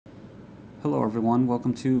Hello everyone,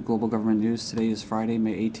 welcome to Global Government News. Today is Friday,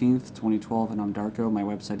 May 18th, 2012, and I'm Darko. My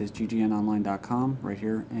website is ggnonline.com, right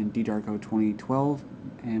here, and ddarko2012,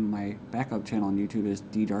 and my backup channel on YouTube is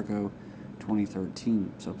ddarko2013,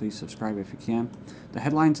 so please subscribe if you can. The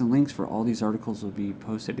headlines and links for all these articles will be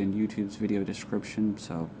posted in YouTube's video description,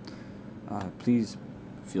 so please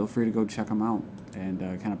feel free to go check them out, and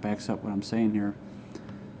kind of backs up what I'm saying here.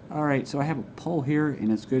 Alright, so I have a poll here,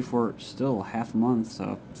 and it's good for still half a month,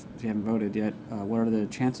 so if you haven't voted yet, what are the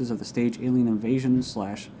chances of the stage alien invasion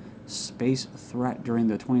 / space threat during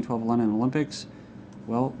the 2012 London Olympics?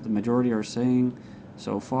 Well, the majority are saying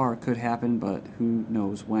so far it could happen, but who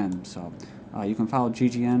knows when. So you can follow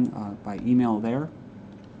GGN by email there.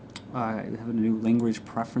 I have a new language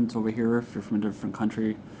preference over here if you're from a different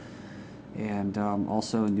country, and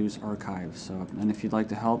also a news archive. So, and if you'd like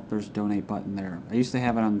to help, there's a donate button there. I used to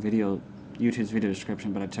have it on YouTube's video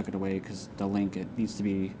description, but I took it away because the link, it needs to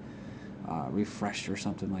be refreshed or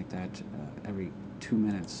something like that every 2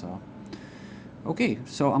 minutes. So okay,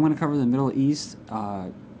 so I'm going to cover the Middle East,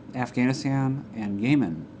 Afghanistan, and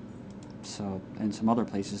Yemen, so, and some other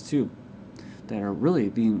places too that are really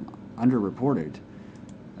being underreported.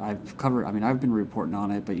 I've been reporting on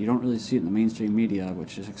it, but you don't really see it in the mainstream media,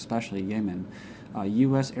 which is especially Yemen.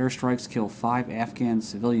 U.S. airstrikes kill 5 Afghan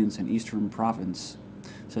civilians in eastern province.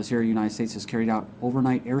 It says here, the United States has carried out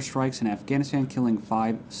overnight airstrikes in Afghanistan, killing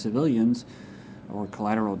 5 civilians, or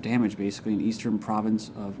collateral damage, basically, in eastern province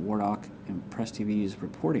of Wardak, and Press TV is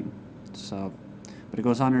reporting. So, but it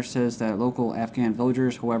goes on here, says that local Afghan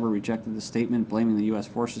villagers, however, rejected the statement, blaming the U.S.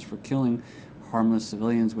 forces for killing harmless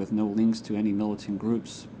civilians with no links to any militant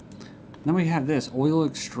groups. Then we have this, oil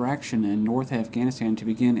extraction in North Afghanistan to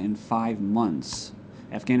begin in 5 months.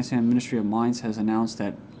 Afghanistan Ministry of Mines has announced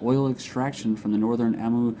that oil extraction from the northern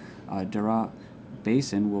Amu Darya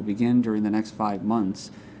Basin will begin during the next 5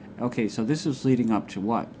 months. Okay, so this is leading up to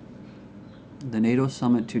what? The NATO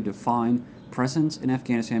summit to define presence in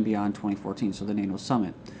Afghanistan beyond 2014, so the NATO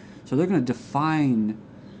summit. So they're going to define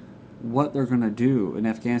what they're going to do in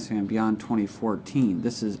Afghanistan beyond 2014.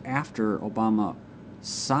 This is after Obama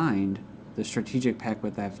signed the strategic pact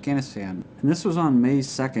with Afghanistan. And this was on May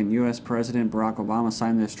 2nd. U.S. President Barack Obama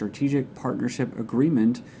signed the strategic partnership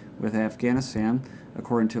agreement with Afghanistan.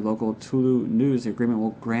 According to local Tulu News, the agreement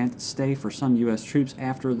will grant stay for some U.S. troops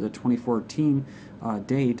after the 2014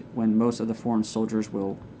 date, when most of the foreign soldiers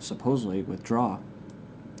will supposedly withdraw,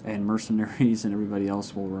 and mercenaries and everybody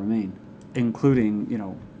else will remain,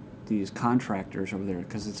 including, these contractors over there,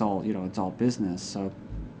 because it's all, it's all business. So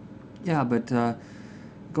yeah, but it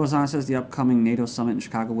goes on, it says the upcoming NATO summit in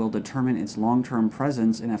Chicago will determine its long-term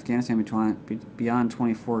presence in Afghanistan beyond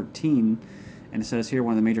 2014. And it says here,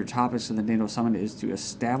 one of the major topics of the NATO summit is to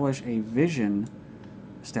establish a vision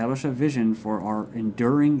for our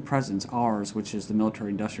enduring presence, ours, which is the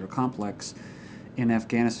military-industrial complex in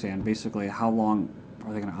Afghanistan. Basically, how long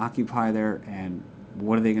are they going to occupy there, and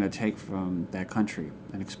what are they going to take from that country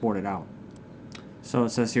and export it out? So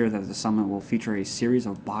it says here that the summit will feature a series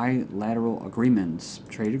of bilateral agreements,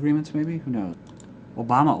 trade agreements maybe, who knows.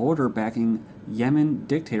 Obama order backing Yemen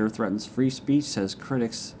dictator threatens free speech, says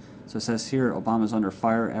critics. So it says here, Obama's under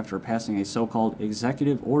fire after passing a so-called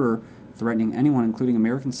executive order threatening anyone, including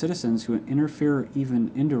American citizens, who interfere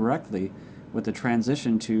even indirectly with the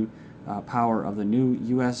transition to power of the new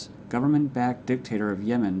U.S. government-backed dictator of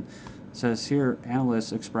Yemen. It says here,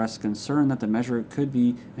 analysts expressed concern that the measure could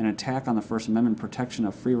be an attack on the First Amendment protection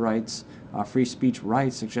of free speech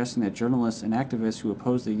rights, suggesting that journalists and activists who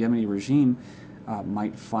oppose the Yemeni regime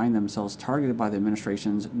might find themselves targeted by the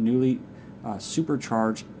administration's newly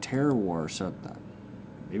supercharged terror war. So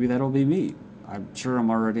maybe that'll be me. I'm sure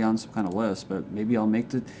I'm already on some kind of list, but maybe I'll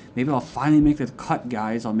finally make the cut,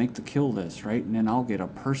 guys. I'll make the kill list, right? And then I'll get a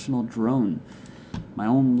personal drone. My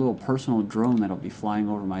own little personal drone that'll be flying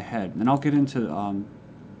over my head. And I'll get into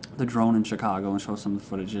the drone in Chicago and show some of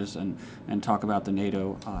the footages and talk about the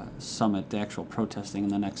NATO summit, the actual protesting in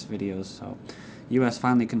the next videos. So, U.S.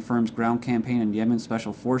 finally confirms ground campaign in Yemen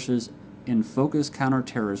special forces in focus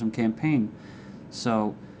counterterrorism campaign.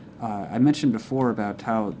 So, I mentioned before about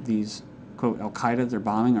how these, quote, al-Qaeda they're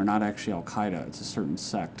bombing are not actually al-Qaeda. It's a certain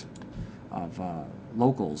sect of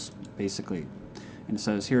locals, basically. And it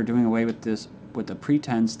says here, doing away with this, with the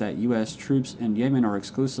pretense that U.S. troops in Yemen are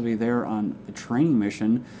exclusively there on a training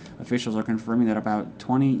mission. Officials are confirming that about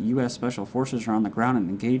 20 U.S. Special Forces are on the ground and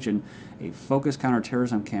engaged in a focused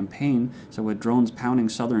counterterrorism campaign. So with drones pounding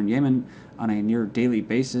southern Yemen on a near daily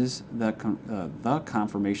basis, the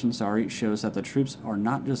confirmation shows that the troops are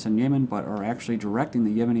not just in Yemen, but are actually directing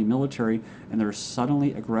the Yemeni military in their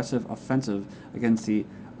suddenly aggressive offensive against the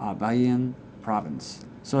Abayan province.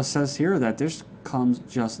 So it says here that this comes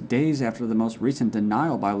just days after the most recent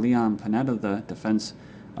denial by Leon Panetta, the defense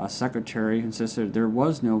secretary, insisted there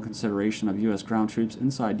was no consideration of U.S. ground troops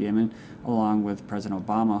inside Yemen, along with President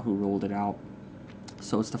Obama, who ruled it out.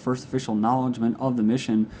 So it's the first official acknowledgement of the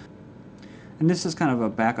mission. And this is kind of a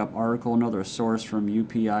backup article, another source from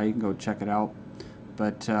UPI. You can go check it out.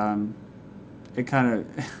 But it kind of,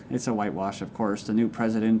 it's a whitewash, of course. The new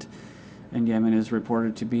president in Yemen is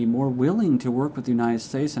reported to be more willing to work with the United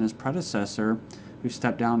States than his predecessor, who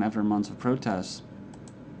stepped down after months of protests.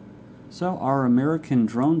 So, are American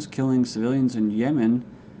drones killing civilians in Yemen?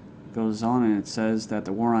 Goes on, and it says that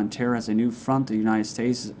the war on terror has a new front. The United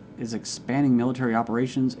States is expanding military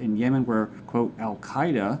operations in Yemen, where, quote,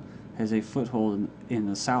 al-Qaeda has a foothold in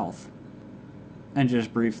the south. And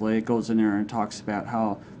just briefly, it goes in there and talks about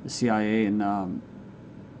how the CIA and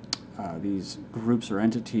these groups or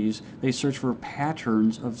entities, they search for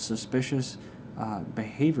patterns of suspicious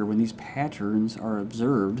behavior. When these patterns are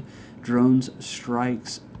observed, drones strike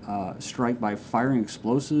by firing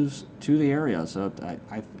explosives to the area. So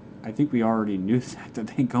I think we already knew that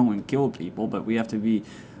they go and kill people, but we have to be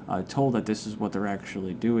told that this is what they're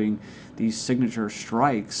actually doing. These signature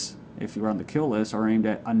strikes, if you're on the kill list, are aimed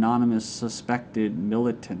at anonymous suspected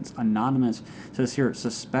militants. Anonymous, says here,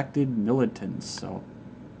 suspected militants, so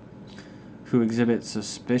who exhibit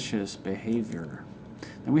suspicious behavior.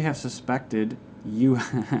 Then we have suspected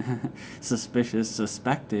U.S.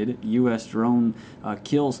 drone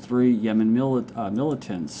kills 3 Yemen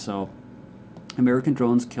militants. So, American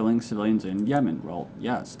drones killing civilians in Yemen. Well,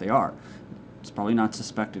 yes, they are. It's probably not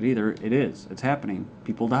suspected either. It is. It's happening.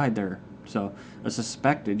 People died there. So, a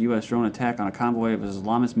suspected U.S. drone attack on a convoy of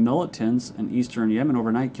Islamist militants in eastern Yemen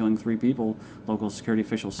overnight, killing 3 people, local security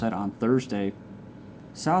officials said on Thursday.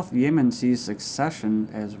 South Yemen sees Secession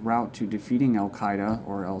as route to defeating al-Qaeda,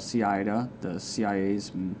 or al-Qaeda, the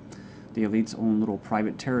CIA's, the elite's own little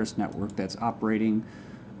private terrorist network that's operating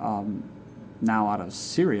now out of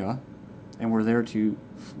Syria. And we're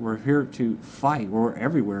here to fight. We're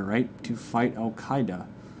everywhere, right? To fight al-Qaeda,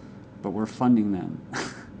 but we're funding them.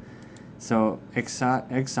 So,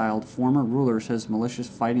 exiled former ruler says militias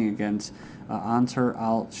fighting against Ansar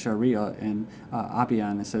al-Sharia in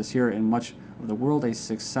Afghan. It says here, in much of the world, a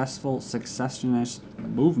successful secessionist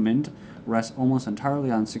movement rests almost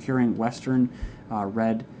entirely on securing Western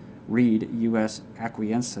read U.S.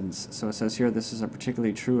 acquiescence. So it says here, this is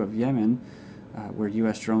particularly true of Yemen, where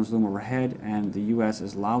U.S. drones loom overhead, and the U.S.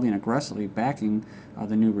 is loudly and aggressively backing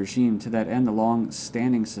the new regime. To that end, the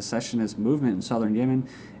long-standing secessionist movement in southern Yemen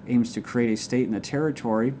aims to create a state in the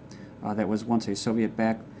territory that was once a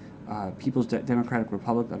Soviet-backed People's Democratic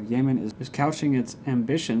Republic of Yemen, is couching its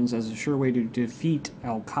ambitions as a sure way to defeat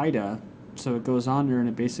al-Qaeda. So it goes on there, and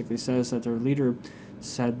it basically says that their leader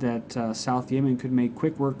said that South Yemen could make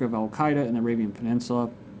quick work of al-Qaeda in the Arabian Peninsula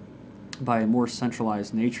by a more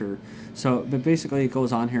centralized nature. So, but basically it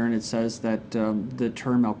goes on here and it says that the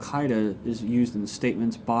term al-Qaeda is used in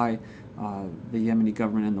statements by the Yemeni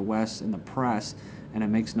government in the West, in the press, and it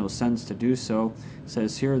makes no sense to do so. It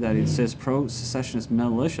says here that it says pro-secessionist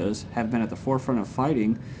militias have been at the forefront of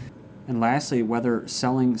fighting. And lastly, whether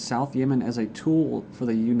selling South Yemen as a tool for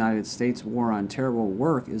the United States war on terror will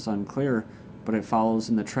work is unclear, but it follows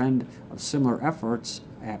in the trend of similar efforts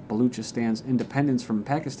at Baluchistan's independence from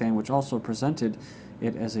Pakistan, which also presented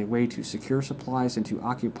it as a way to secure supplies into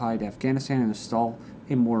occupied Afghanistan and install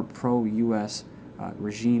a more pro-U.S.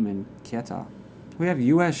 Regime in Quetta. We have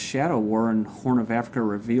U.S. shadow war in Horn of Africa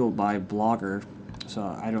revealed by blogger. So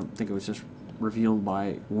I don't think it was just revealed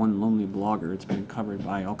by one lonely blogger. It's been covered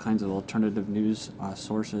by all kinds of alternative news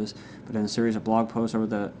sources. But in a series of blog posts over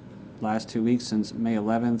the last 2 weeks since May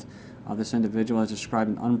 11th, this individual has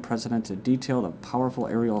described in unprecedented detail the powerful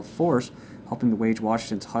aerial force helping to wage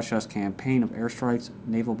Washington's hush-hush campaign of airstrikes,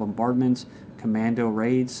 naval bombardments, commando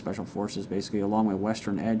raids, special forces basically, along the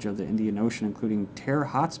western edge of the Indian Ocean, including terror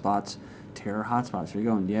hotspots, here you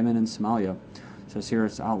go, in Yemen and Somalia. It says here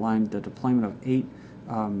it's outlined the deployment of 8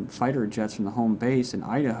 fighter jets from the home base in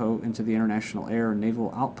Idaho into the international air and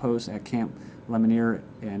naval outposts at Camp Lemonnier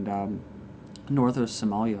and north of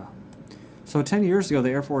Somalia. So 10 years ago, the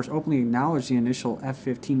Air Force openly acknowledged the initial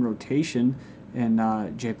F-15 rotation in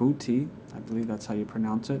Djibouti. I believe that's how you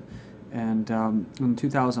pronounce it. And in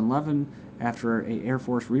 2011, after an Air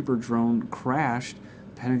Force Reaper drone crashed,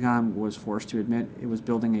 the Pentagon was forced to admit it was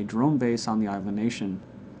building a drone base on the island nation.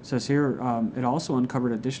 It says here, it also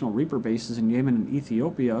uncovered additional Reaper bases in Yemen and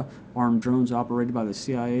Ethiopia. Armed drones operated by the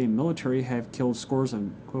CIA and military have killed scores of,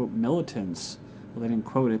 quote, militants. Well, they didn't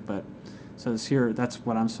quote it, but it says here, that's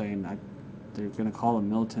what I'm saying. They're going to call them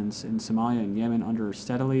militants in Somalia and Yemen under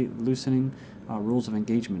steadily loosening rules of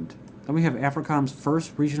engagement. Then we have AFRICOM's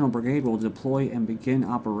 1st Regional Brigade will deploy and begin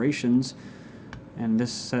operations. And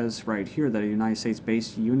this says right here that a United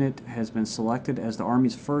States-based unit has been selected as the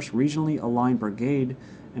Army's 1st regionally aligned brigade,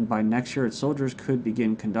 and by next year its soldiers could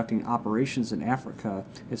begin conducting operations in Africa.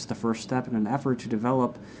 It's the first step in an effort to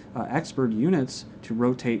develop expert units to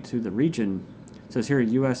rotate to the region. It says here,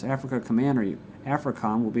 U.S. Africa Command, or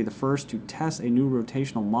AFRICOM, will be the first to test a new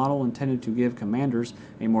rotational model intended to give commanders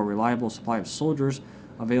a more reliable supply of soldiers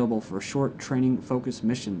available for short training-focused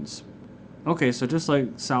missions. Okay, so just like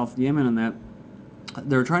South Yemen and that,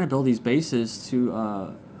 they're trying to build these bases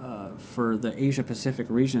to for the Asia-Pacific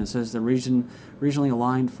region. It says the regionally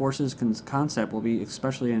aligned forces concept will be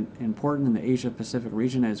especially important in the Asia-Pacific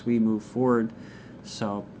region as we move forward.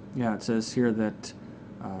 So, yeah, it says here that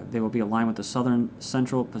they will be aligned with the Southern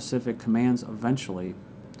Central Pacific Commands eventually.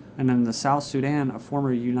 And then the South Sudan, a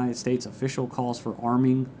former United States official calls for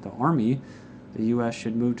arming the Army. The U.S.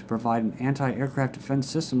 should move to provide an anti-aircraft defense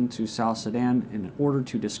system to South Sudan in order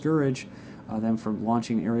to discourage them from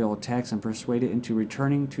launching aerial attacks and persuade it into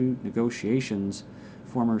returning to negotiations,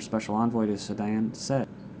 former Special Envoy to Sudan said.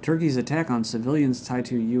 Turkey's attack on civilians tied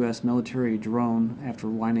to a U.S. military drone after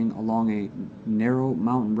winding along a narrow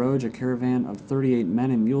mountain road. A caravan of 38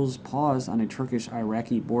 men and mules paused on a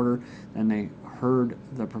Turkish-Iraqi border. Then they heard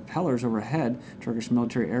the propellers overhead. Turkish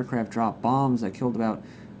military aircraft dropped bombs that killed about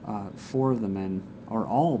 4 of the men, or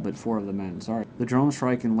all but 4 of the men, sorry. The drone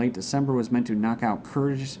strike in late December was meant to knock out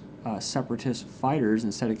Kurdish separatist fighters.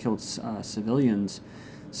 Instead it killed civilians.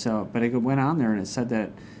 So, but it went on there and it said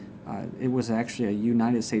that it was actually a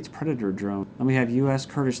United States Predator drone. Then we have U.S.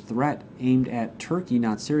 Kurdish threat aimed at Turkey,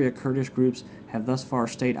 not Syria. Kurdish groups have thus far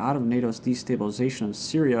stayed out of NATO's destabilization of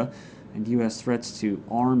Syria, and U.S. threats to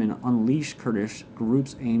arm and unleash Kurdish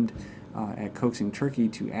groups aimed at coaxing Turkey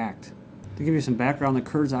to act. To give you some background, the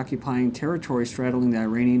Kurds occupying territory straddling the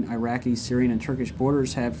Iranian, Iraqi, Syrian, and Turkish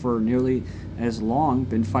borders have for nearly as long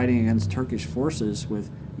been fighting against Turkish forces, with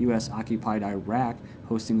U.S.-occupied Iraq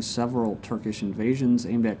hosting several Turkish invasions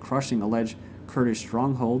aimed at crushing alleged Kurdish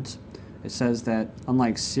strongholds. It says that,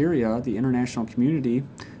 unlike Syria, the international community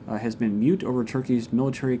has been mute over Turkey's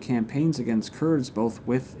military campaigns against Kurds both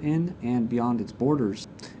within and beyond its borders.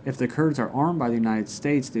 If the Kurds are armed by the United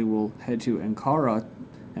States, they will head to Ankara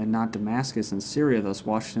and not Damascus in Syria. Thus,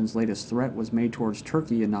 Washington's latest threat was made towards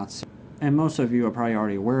Turkey and not Syria. And most of you are probably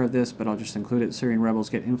already aware of this, but I'll just include it. Syrian rebels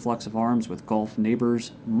get influx of arms with Gulf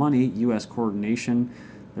neighbors, money, U.S. coordination.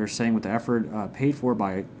 They're saying with the effort paid for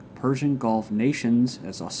by Persian Gulf nations,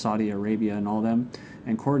 as Saudi Arabia and all them,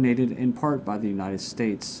 and coordinated in part by the United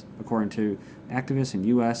States, according to activists in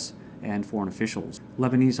U.S. and foreign officials.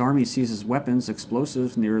 Lebanese army seizes weapons,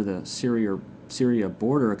 explosives near the Syria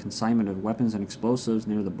border. A consignment of weapons and explosives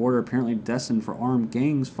near the border, apparently destined for armed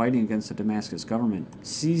gangs fighting against the Damascus government.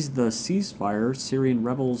 Seized the ceasefire. Syrian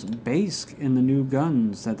rebels bask in the new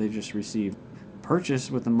guns that they just received,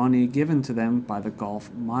 purchased with the money given to them by the Gulf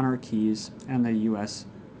monarchies and the U.S.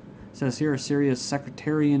 It says here, Syria's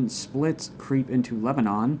sectarian splits creep into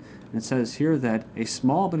Lebanon. And it says here that a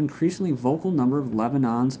small but increasingly vocal number of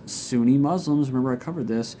Lebanon's Sunni Muslims, remember I covered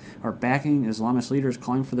this, are backing Islamist leaders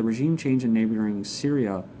calling for the regime change in neighboring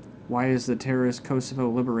Syria. Why is the terrorist Kosovo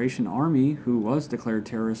Liberation Army, who was declared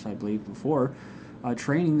terrorist, I believe, before,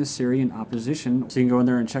 training the Syrian opposition? So you can go in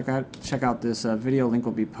there and check out this video. Link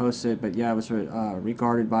will be posted. But yeah, it was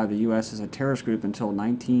regarded by the U.S. as a terrorist group until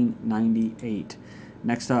 1998.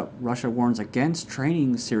 Next up, Russia warns against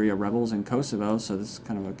training Syria rebels in Kosovo, so this is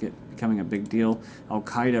kind of becoming a big deal.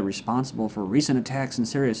 Al-Qaeda responsible for recent attacks in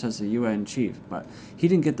Syria, says the UN chief. But he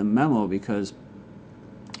didn't get the memo because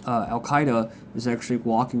Al-Qaeda is actually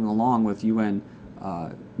walking along with UN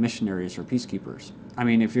missionaries or peacekeepers. I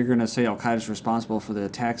mean, if you're going to say Al-Qaeda is responsible for the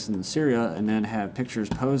attacks in Syria and then have pictures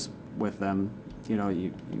posed with them, you know,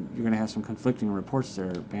 you're going to have some conflicting reports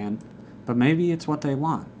there, man. But maybe it's what they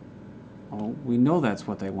want. Well, we know that's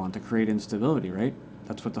what they want, to create instability, right?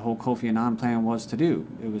 That's what the whole Kofi Annan plan was to do.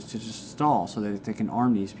 It was to just stall so that they can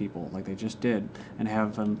arm these people like they just did and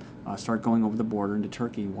have them start going over the border into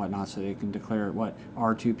Turkey and whatnot so they can declare what?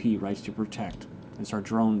 R2P, rights to protect, and start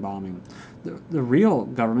drone bombing. The real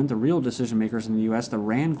government, the real decision makers in the U.S., the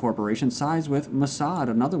RAND Corporation, sides with Mossad,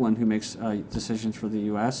 another one who makes decisions for the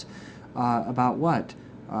U.S. About what?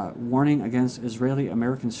 Warning against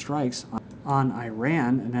Israeli-American strikes on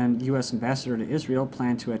Iran, and then U.S. ambassador to Israel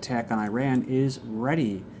plan to attack on Iran is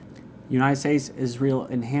ready. United States-Israel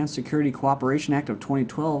Enhanced Security Cooperation Act of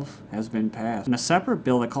 2012 has been passed. And a separate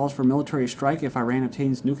bill that calls for military strike if Iran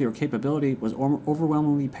obtains nuclear capability was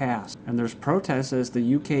overwhelmingly passed. And there's protests as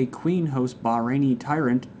the UK Queen hosts Bahraini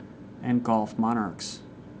tyrant and Gulf monarchs.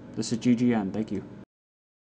 This is GGN. Thank you.